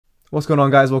What's going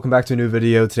on, guys? Welcome back to a new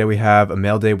video. Today we have a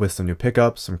mail day with some new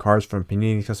pickups, some cards from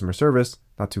Panini customer service,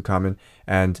 not too common,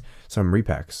 and some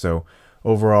repacks. So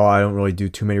overall, I don't really do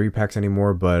too many repacks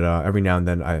anymore, but every now and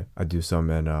then I do some,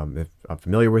 and if I'm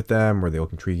familiar with them or they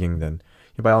look intriguing, then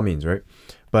by all means, right?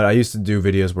 But I used to do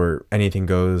videos where anything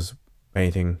goes,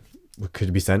 anything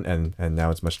could be sent, and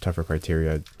now it's much tougher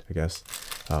criteria, I guess.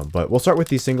 But we'll start with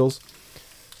these singles.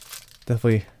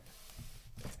 Definitely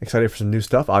excited for some new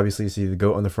stuff. Obviously, you see the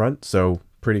goat on the front, so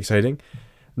pretty exciting.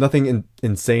 Nothing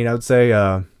insane, I would say.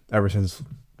 Ever since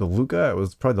the Luca, it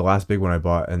was probably the last big one I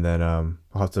bought, and then I'll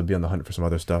have to be on the hunt for some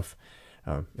other stuff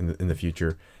in the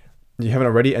future. If you haven't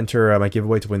already, enter my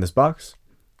giveaway to win this box.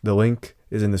 The link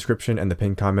is in the description and the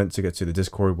pinned comment to get to the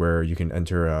Discord, where you can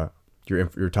enter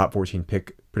your top 14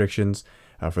 pick predictions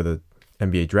for the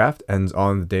NBA draft. Ends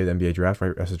on the day of the NBA draft,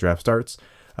 right as the draft starts.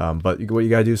 But what you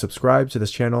gotta do is subscribe to this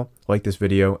channel, like this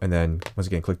video, and then once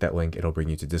again click that link. It'll bring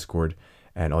you to Discord,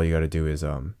 and all you gotta do is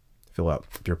fill out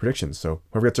your predictions. So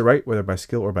whoever gets it right, whether by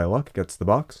skill or by luck, gets the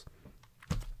box.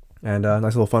 And a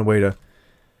nice little fun way to,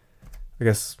 I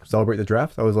guess, celebrate the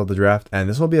draft. I always love the draft, and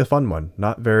this will be a fun one.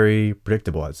 Not very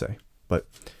predictable, I'd say. But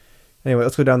anyway,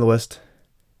 let's go down the list.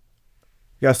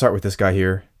 You gotta start with this guy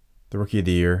here, the Rookie of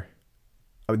the Year.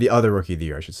 The other Rookie of the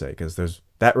Year, I should say, because there's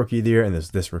that Rookie of the Year and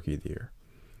there's this Rookie of the Year.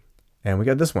 And we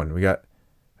got this one. We got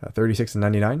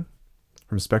 36/99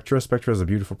 from Spectra. Spectra is a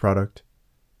beautiful product.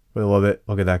 Really love it.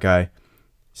 Look at that guy.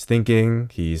 He's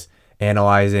thinking. He's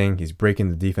analyzing. He's breaking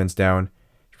the defense down.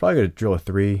 He's probably going to drill a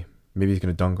three. Maybe he's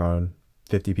going to dunk on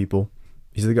 50 people.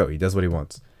 He's the GOAT. He does what he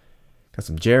wants. Got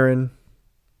some Jaren.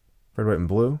 Red, white, and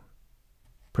blue.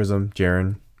 Prism,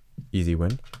 Jaren. Easy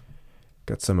win.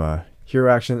 Got some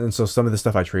hero action. And so some of the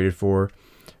stuff I traded for.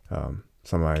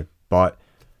 Some I bought.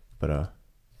 But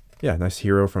yeah, nice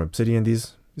hero from Obsidian.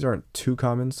 These aren't too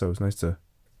common, so it's nice to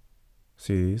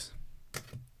see these.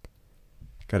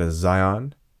 Got a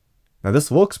Zion. Now this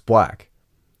looks black.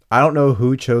 I don't know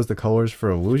who chose the colors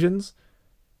for illusions,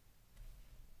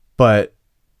 but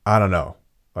I don't know.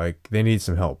 Like, they need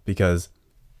some help, because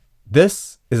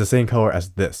this is the same color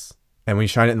as this. And when you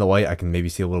shine it in the light, I can maybe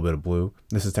see a little bit of blue.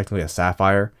 This is technically a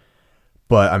sapphire.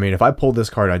 But I mean, if I pulled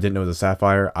this card and I didn't know it was a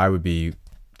sapphire, I would be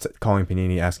calling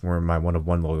Panini asking where my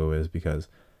 1/1 logo is, because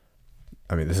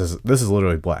I mean, this is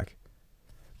literally black.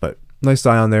 But nice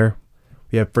Zion there.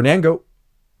 We have Fernando,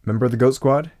 member of the GOAT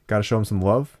squad. Gotta show him some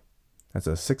love. That's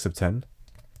a 6/10.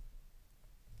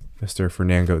 Mr.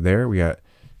 Fernando there. We got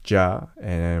Ja,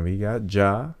 and we got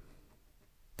Ja.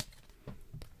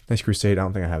 Nice Crusade. I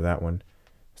don't think I have that one.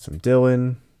 Some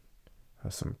Dylan,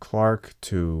 some Clark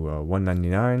to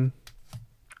 199.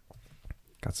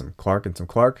 Got some Clark and some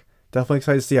Clark. Definitely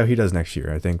excited to see how he does next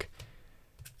year. I think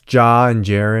Ja and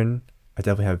Jaren, I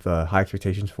definitely have high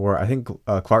expectations for. I think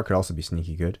Clark could also be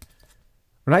sneaky good.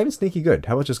 Or not even sneaky good.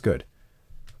 How about just good?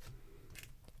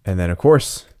 And then, of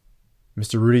course,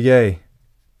 Mr. Rudy Gay.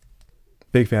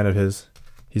 Big fan of his.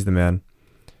 He's the man.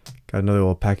 Got another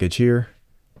little package here.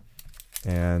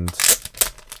 And if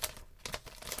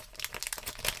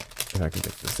I can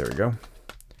get this, there we go.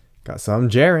 Got some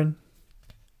Jaren.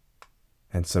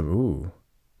 And some, ooh,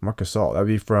 Marc Gasol. That would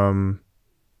be from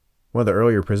one of the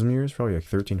earlier Prism years, probably like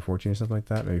 13, 14 or something like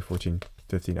that. Maybe 14,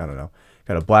 15, I don't know.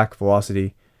 Got a black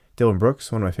Velocity Dylan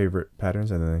Brooks, one of my favorite patterns.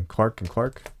 And then Clark and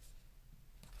Clark.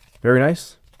 Very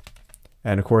nice.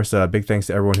 And of course, big thanks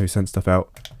to everyone who sent stuff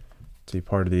out to be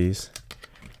part of these.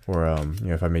 Or, you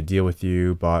know, if I made a deal with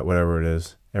you, bought, whatever it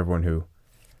is. Everyone who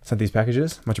sent these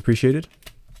packages, much appreciated.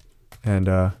 And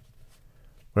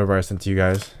whatever I sent to you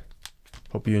guys,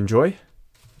 hope you enjoy.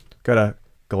 Got a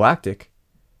Galactic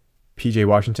PJ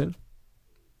Washington.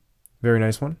 Very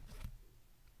nice one.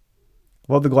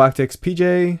 Love the Galactics.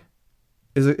 PJ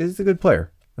is a good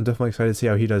player. I'm definitely excited to see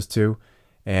how he does too.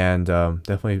 And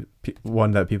definitely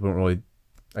one that people don't really,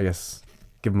 I guess,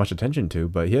 give much attention to.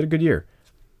 But he had a good year.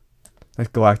 Nice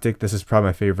Galactic. This is probably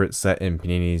my favorite set in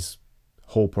Panini's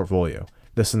whole portfolio.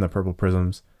 This and the purple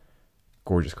prisms.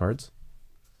 Gorgeous cards.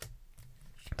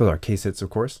 Those are case hits,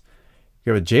 of course.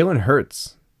 You have a Jalen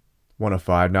Hurts.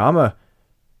 1/5. Now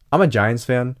I'm a Giants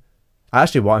fan. I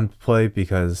actually want him to play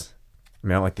because I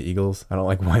mean, I don't like the Eagles. I don't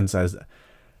like Wentz as,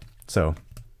 so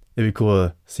it'd be cool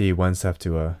to see Wentz have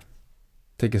to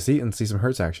take a seat and see some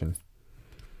Hurts action.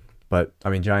 But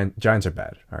I mean, Giants are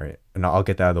bad. All right, and I'll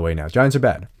get that out of the way now. Giants are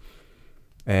bad,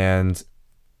 and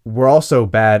we're also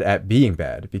bad at being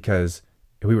bad, because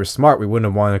if we were smart, we wouldn't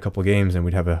have won a couple of games and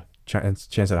we'd have a chance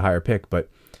at a higher pick. But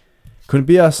couldn't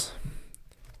be us.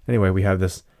 Anyway, we have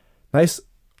this nice,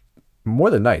 more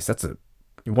than nice. That's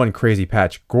one crazy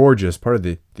patch. Gorgeous. Part of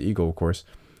the Eagle, of course.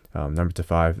 Number to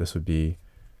 5. This would be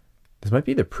This might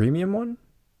be the premium one.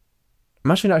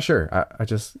 I'm actually not sure. I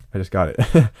just got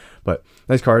it. But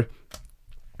nice card.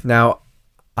 Now,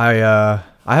 I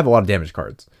have a lot of damage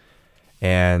cards,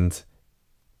 and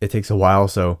it takes a while.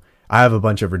 So I have a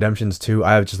bunch of redemptions too.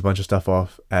 I have just a bunch of stuff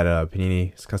off at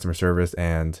Panini's customer service,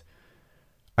 and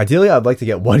ideally I'd like to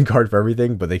get one card for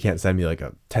everything, but they can't send me like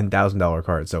a $10,000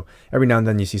 card. So every now and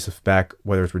then you see stuff back,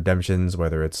 whether it's redemptions,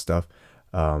 whether it's stuff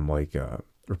like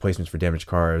replacements for damaged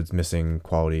cards, missing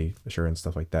quality assurance,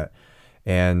 stuff like that.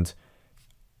 And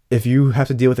if you have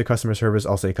to deal with the customer service,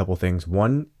 I'll say a couple things.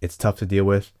 One, it's tough to deal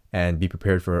with, and be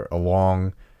prepared for a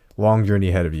long journey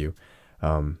ahead of you.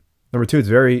 Number two, it's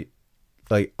very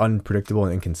like unpredictable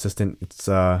and inconsistent. It's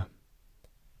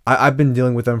I've been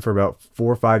dealing with them for about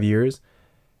 4 or 5 years,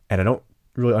 and I don't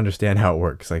really understand how it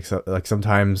works. Like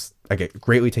sometimes I get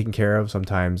greatly taken care of.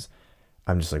 Sometimes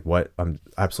I'm just like, what? I'm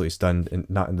absolutely stunned, and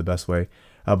not in the best way.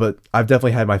 But I've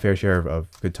definitely had my fair share of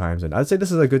good times, and I'd say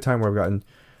this is a good time where I've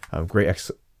gotten great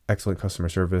excellent customer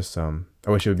service. I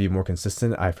wish it would be more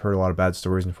consistent. I've heard a lot of bad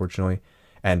stories, unfortunately,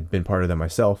 and been part of them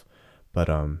myself. But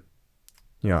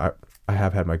you know, I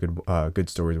have had my good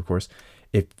stories, of course.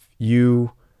 If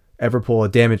you ever pull a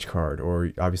damage card,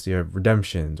 or obviously have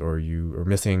redemptions, or you are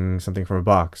missing something from a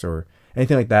box or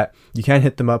anything like that, you can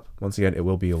hit them up. Once again, it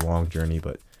will be a long journey,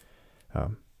 but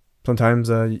sometimes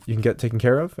you can get taken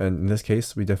care of, and in this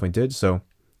case, we definitely did. So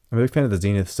I'm a big fan of the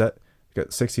Zenith set. We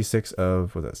got 66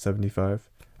 of, was that 75?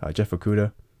 Jeff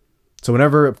Okuda. So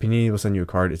whenever Panini will send you a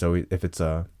card, it's always, if it's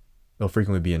it'll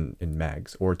frequently be in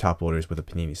mags or top loaders with a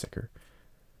Panini sticker.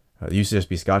 It used to just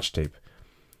be Scotch tape.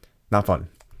 Not fun,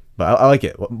 but I like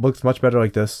it. It looks much better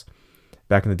like this.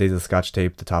 Back in the days of the Scotch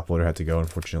tape, the top loader had to go,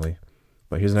 unfortunately.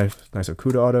 But here's a nice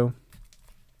Okuda auto.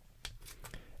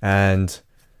 And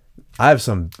I have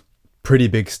some pretty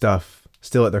big stuff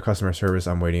still at their customer service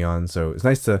I'm waiting on, so it's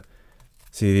nice to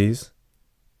see these.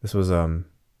 This one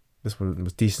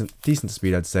was decent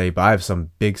speed, I'd say, but I have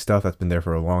some big stuff that's been there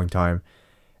for a long time.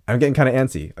 I'm getting kind of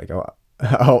antsy. Like,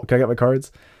 oh, can I get my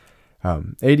cards?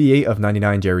 88 of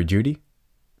 99 Jerry Jeudy.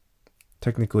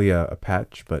 Technically a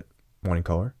patch, but one in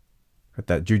color. Got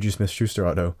that Juju Smith-Schuster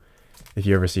auto, if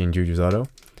you ever seen Juju's auto.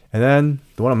 And then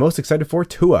the one I'm most excited for,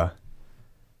 Tua.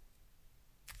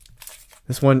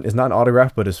 This one is not an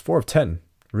autograph, but is 4 of 10.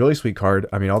 Really sweet card.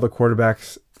 I mean, all the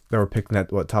quarterbacks that were picked in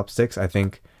that top 6, I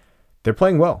think they're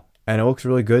playing well, and it looks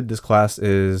really good. This class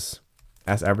is,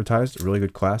 as advertised, a really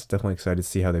good class. Definitely excited to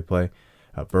see how they play.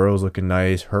 Burrow's looking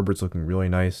nice. Herbert's looking really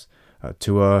nice.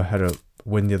 Tua had a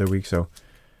win the other week, so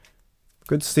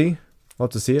good to see.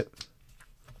 Love to see it.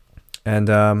 And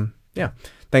yeah,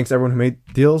 thanks to everyone who made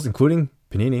deals, including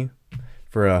Panini,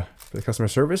 for the customer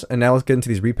service. And now let's get into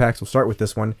these repacks. We'll start with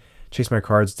this one. Chase My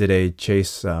Cards did a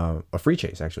chase, a free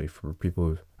chase actually, for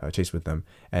people who chased with them,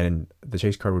 and the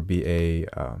chase card would be a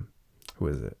who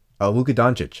is it? A Luka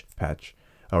Doncic patch,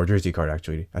 or jersey card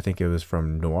actually. I think it was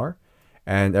from Noir,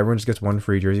 and everyone just gets one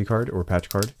free jersey card or patch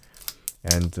card.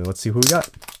 And let's see who we got.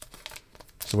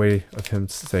 It's a way of him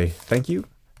to say thank you,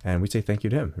 and we say thank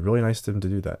you to him. Really nice of him to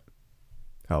do that.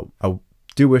 I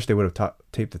do wish they would have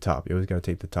taped the top. You always got to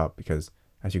tape the top because,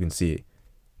 as you can see, it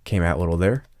came out a little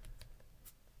there.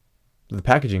 The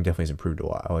packaging definitely has improved a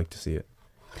lot. I like to see it.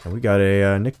 And we got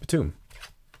a Nick Batum.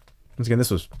 Once again,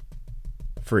 this was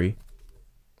free.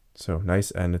 So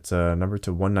nice, and it's numbered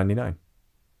to 199.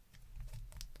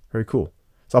 Very cool.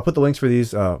 So I'll put the links for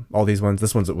these, all these ones.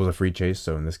 This one was a free chase,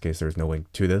 so in this case, there's no link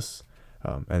to this.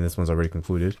 And this one's already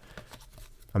concluded.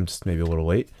 I'm just maybe a little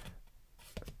late.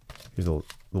 Here's the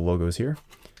logos here.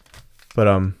 But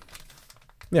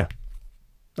yeah,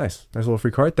 nice little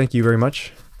free card. Thank you very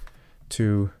much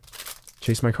to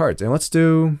Chase My Cards. And let's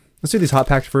do these hot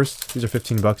packs first. These are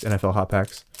 $15 NFL hot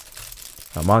packs.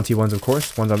 Monty ones, of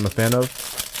course. Ones I'm a fan of.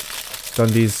 Done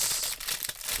these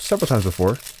several times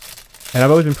before, and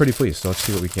I've always been pretty pleased. So let's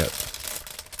see what we get.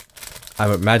 I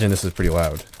would imagine this is pretty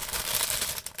loud.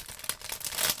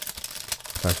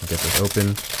 If I can get this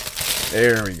open.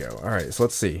 There we go. All right, so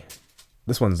let's see.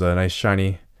 This one's a nice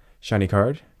shiny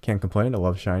card. Can't complain. I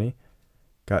love shiny.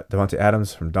 Got Devontae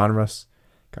Adams from Donruss.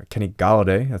 Got Kenny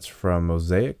Galladay. That's from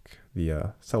Mosaic.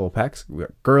 The several packs. We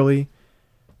got Gurley,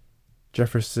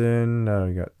 Jefferson.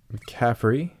 We got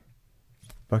McCaffrey,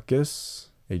 Buckus,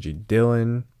 A.J.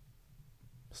 Dillon,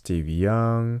 Steve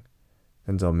Young,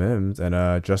 Denzel Mims,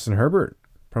 and Justin Herbert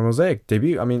from Mosaic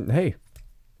debut. I mean, hey,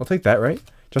 I'll take that, right?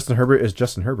 Justin Herbert is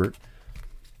Justin Herbert.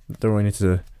 Don't really need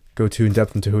to go too in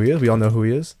depth into who he is. We all know who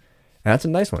he is, and that's a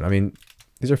nice one. I mean,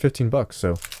 these are $15,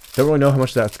 so don't really know how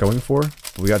much that's going for.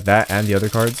 But we got that and the other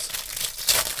cards.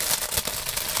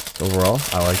 Overall,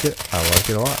 I like it. I like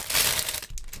it a lot.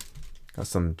 Got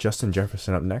some Justin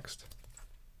Jefferson up next.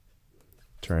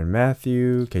 Tyrann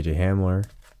Mathieu, KJ Hamler,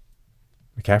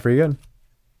 McCaffrey again,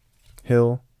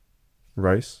 Hill,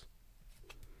 Rice,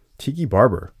 Tiki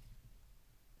Barber.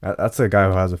 That's a guy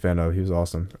who I was a fan of. He was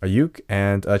awesome. Ayuk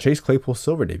and Chase Claypool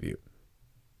silver debut.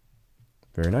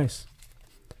 Very nice.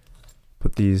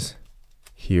 Put these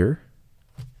here.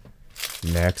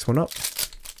 Next one up.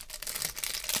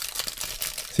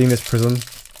 Seeing this prism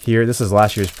here. This is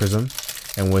last year's prism.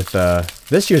 And with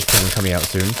this year's prism coming out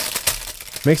soon,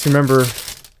 makes me remember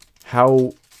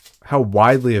how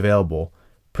widely available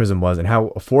prism was and how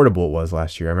affordable it was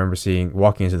last year. I remember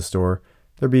walking into the store,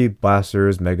 there'd be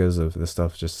blasters, megas of this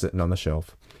stuff just sitting on the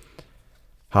shelf.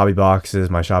 Hobby boxes,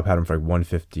 my shop had them for like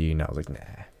 $150, and I was like,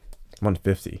 nah,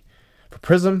 $150 for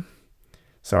prism?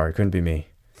 Sorry, couldn't be me.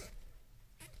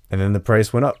 And then the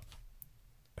price went up.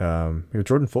 We have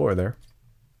Jordan Fuller there.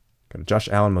 Got a Josh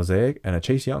Allen mosaic and a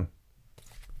Chase Young.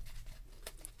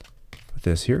 Put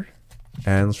this here,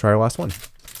 and let's try our last one.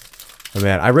 Oh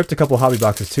man, I ripped a couple hobby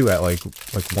boxes too at like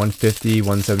 150,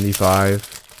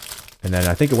 175, and then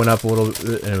I think it went up a little,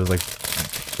 and it was like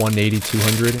 180,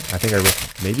 200. I think I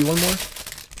ripped maybe one more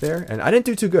there, and I didn't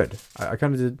do too good. I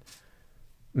kind of did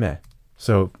meh.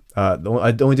 So I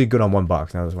only did good on one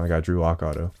box. Now this when I got Drew Lock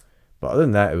auto, but other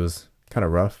than that, it was kind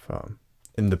of rough.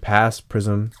 In the past,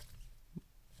 Prism,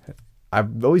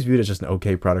 I've always viewed it as just an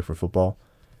okay product for football.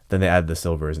 Then they added the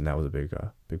silvers, and that was a big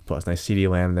plus. Nice CD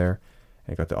Lamb there.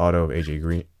 And got the auto of AJ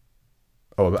Green.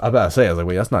 Oh, I was about to say, I was like,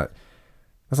 wait, that's not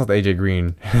the AJ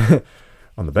Green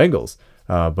on the Bengals.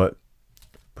 But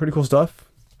pretty cool stuff.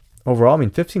 Overall, I mean,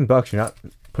 $15, you're not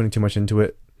putting too much into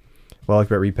it. What I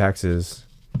like about repacks is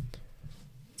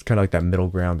it's kind of like that middle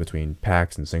ground between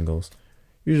packs and singles.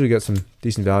 Usually get some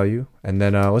decent value. And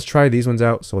then let's try these ones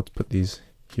out. So let's put these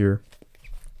here.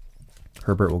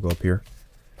 Herbert will go up here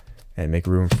and make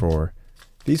room for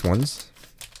these ones.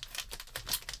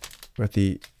 With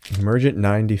the Emergent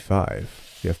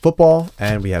 95. We have football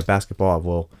and we have basketball. I have a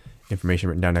little information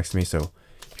written down next to me. So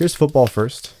here's football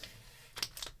first.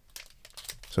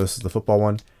 So this is the football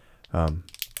one.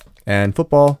 And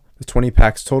football, there's 20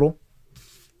 packs total.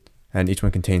 And each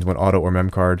one contains one auto or mem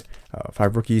card,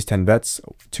 5 rookies, 10 vets,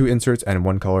 2 inserts, and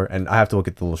 1 color. And I have to look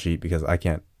at the little sheet because I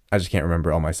just can't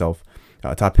remember it all myself.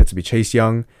 Top hits would be Chase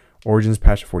Young, Origins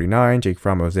patch 49, Jake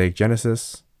Fromm Mosaic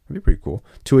Genesis. That'd be pretty cool.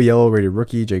 2 a yellow rated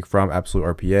rookie, Jake Fromm Absolute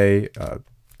RPA,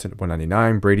 to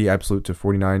 199, Brady Absolute to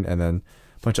 49, and then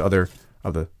a bunch of other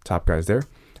of the top guys there.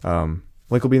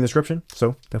 Link will be in the description,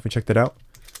 so definitely check that out.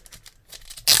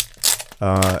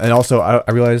 And also, I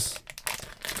realize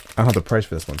I don't have the price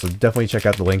for this one, so definitely check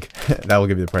out the link. That will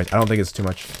give you the price. I don't think it's too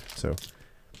much, so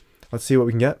let's see what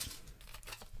we can get.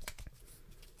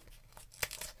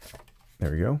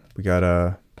 There we go. We got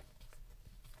a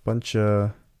bunch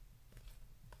of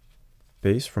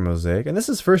base from Mosaic, and this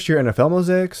is first year NFL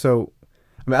Mosaic, so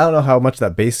I mean I don't know how much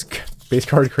that base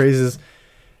card craze is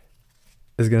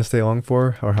gonna stay long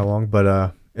for, or how long,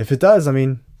 but if it does, I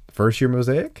mean first year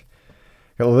Mosaic.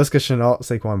 Got Laviska Shenault,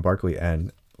 Saquon Barkley,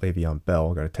 and Le'Veon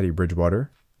Bell. Got a Teddy Bridgewater.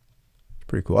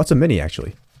 Pretty cool. That's a mini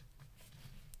actually.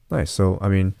 Nice. So I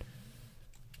mean,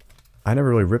 I never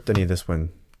really ripped any of this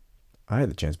when I had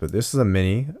the chance, but this is a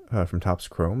mini from Topps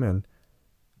Chrome, and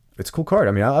it's a cool card.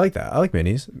 I mean, I like that. I like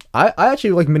minis. I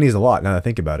actually like minis a lot now that I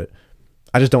think about it.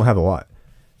 I just don't have a lot.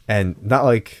 And not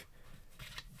like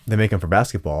they make them for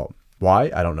basketball.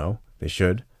 Why? I don't know. They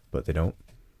should, but they don't.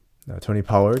 Tony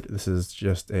Pollard. This is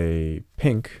just a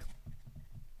pink.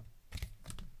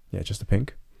 Yeah, just a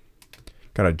pink.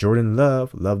 Got a Jordan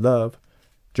Love,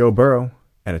 Joe Burrow,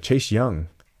 and a Chase Young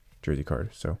jersey card.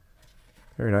 So,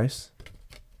 very nice.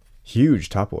 Huge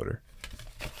top loader.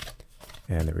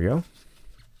 And there we go.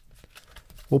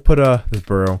 We'll put this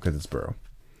Burrow, because it's Burrow,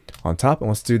 on top. And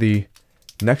let's do the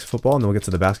next football, and then we'll get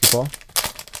to the basketball.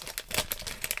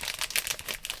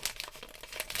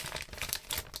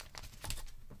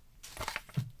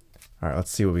 All right,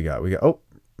 let's see what we got. We got, oh,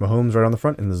 Mahomes right on the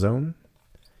front in the zone.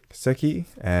 Gesicki,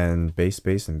 and base,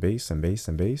 and base, and base,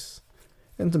 and base.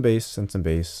 And some base, and some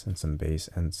base, and some base,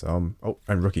 and some, oh,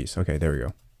 and rookies. Okay, there we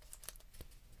go.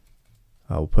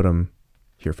 We'll put them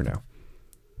here for now.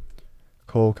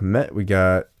 Cole Kmet, we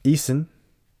got Eason,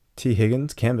 T.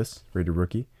 Higgins, Canvas, rated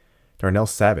rookie, Darnell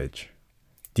Savage,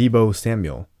 Debo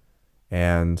Samuel,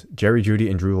 and Jerry Jeudy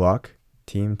and Drew Lock,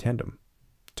 team tandem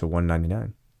to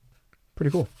 199. Pretty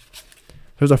cool.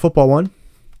 Here's our football one.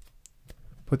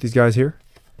 Put these guys here.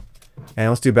 And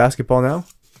let's do basketball now.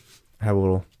 I have a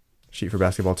little sheet for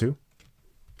basketball too.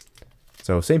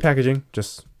 So same packaging,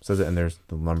 just says it, and there's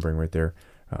the numbering right there.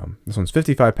 This one's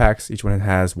 55 packs. Each one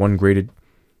has one graded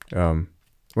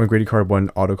card, one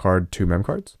auto card, 2 mem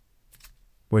cards,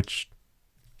 which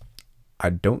I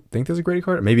don't think there's a graded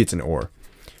card. Maybe it's an or.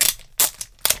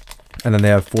 And then they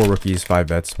have 4 rookies, 5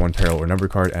 vets, 1 parallel or number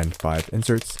card, and 5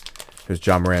 inserts. There's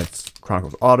John Morant's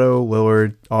Chronicles Auto,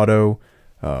 Lillard Auto,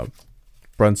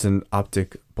 Brunson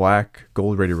Optic Black,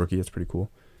 Gold rated rookie. That's pretty cool.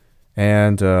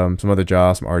 And some other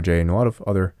Jaw, some RJ, and a lot of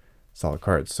other solid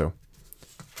cards. So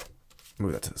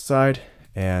move that to the side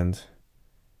and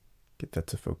get that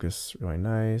to focus really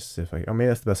nice. If I, oh, maybe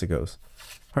that's the best it goes.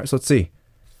 All right, so let's see.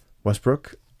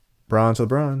 Westbrook, Bron to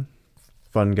LeBron,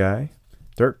 fun guy,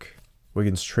 Dirk,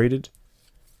 Wiggins traded,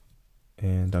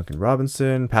 and Duncan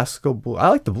Robinson, Pascal Blue. I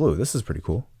like the blue. This is pretty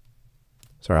cool.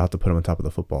 Sorry, I'll have to put him on top of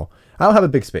the football. I don't have a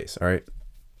big space, all right?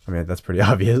 I mean, that's pretty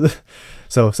obvious.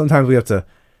 So sometimes we have to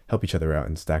help each other out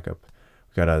and stack up.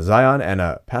 We got a Zion and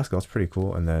a Pascal. It's pretty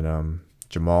cool. And then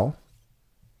Jamal,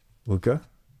 Luka,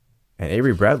 and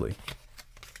Avery Bradley.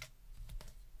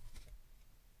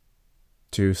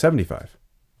 275.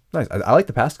 Nice. I like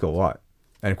the Pascal a lot.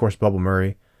 And of course, Bubble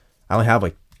Murray. I only have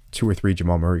like 2 or 3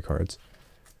 Jamal Murray cards.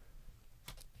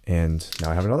 And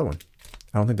now I have another one.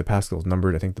 I don't think the Pascal's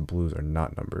numbered. I think the blues are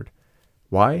not numbered.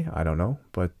 Why? I don't know,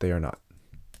 but they are not.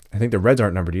 I think the reds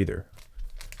aren't numbered either.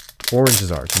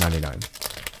 Oranges are, 299.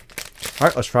 All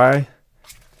right, let's try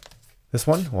this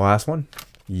one. Last one.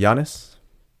 Giannis,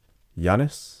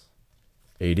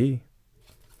 AD,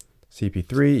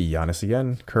 CP3, Giannis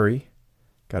again, Curry.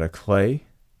 Got a Clay,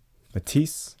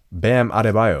 Matisse, Bam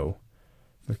Adebayo,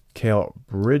 Mikal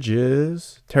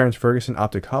Bridges, Terrence Ferguson,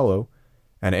 Optic Hollow,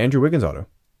 and Andrew Wiggins auto.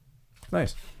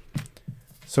 Nice.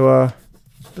 So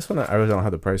this one I really don't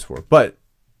have the price for, but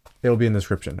it'll be in the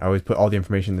description. I always put all the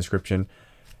information in the description.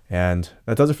 And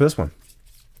that does it for this one.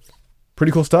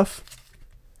 Pretty cool stuff.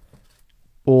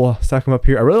 We'll stack them up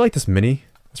here. I really like this mini.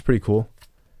 It's pretty cool.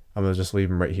 I'm going to just leave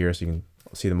them right here so you can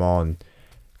see them all. And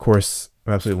of course,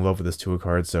 I'm absolutely in love with this Tua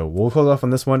card. So we'll close off on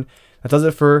this one. That does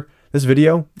it for this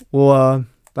video. We'll,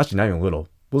 actually not even a little.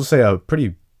 We'll just say a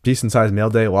pretty decent sized mail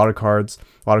day. A lot of cards,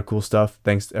 a lot of cool stuff.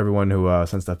 Thanks to everyone who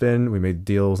sent stuff in. We made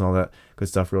deals and all that good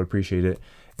stuff. Really appreciate it.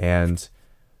 And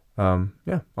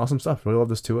yeah, awesome stuff. Really love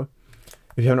this Tua.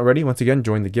 If you haven't already, once again,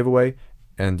 join the giveaway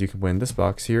and you can win this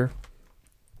box here.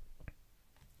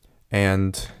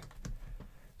 And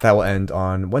that will end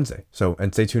on Wednesday. So,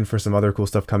 and stay tuned for some other cool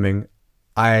stuff coming.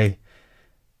 I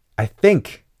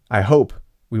hope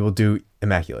we will do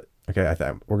Immaculate. Okay,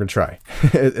 we're gonna try.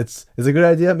 it's a good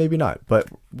idea, maybe not, but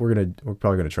we're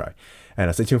probably gonna try.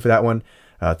 And stay tuned for that one.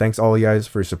 Thanks all you guys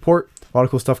for your support. A lot of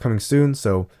cool stuff coming soon.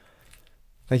 So,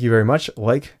 thank you very much.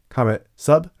 Like, comment,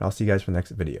 sub, and I'll see you guys for the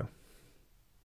next video.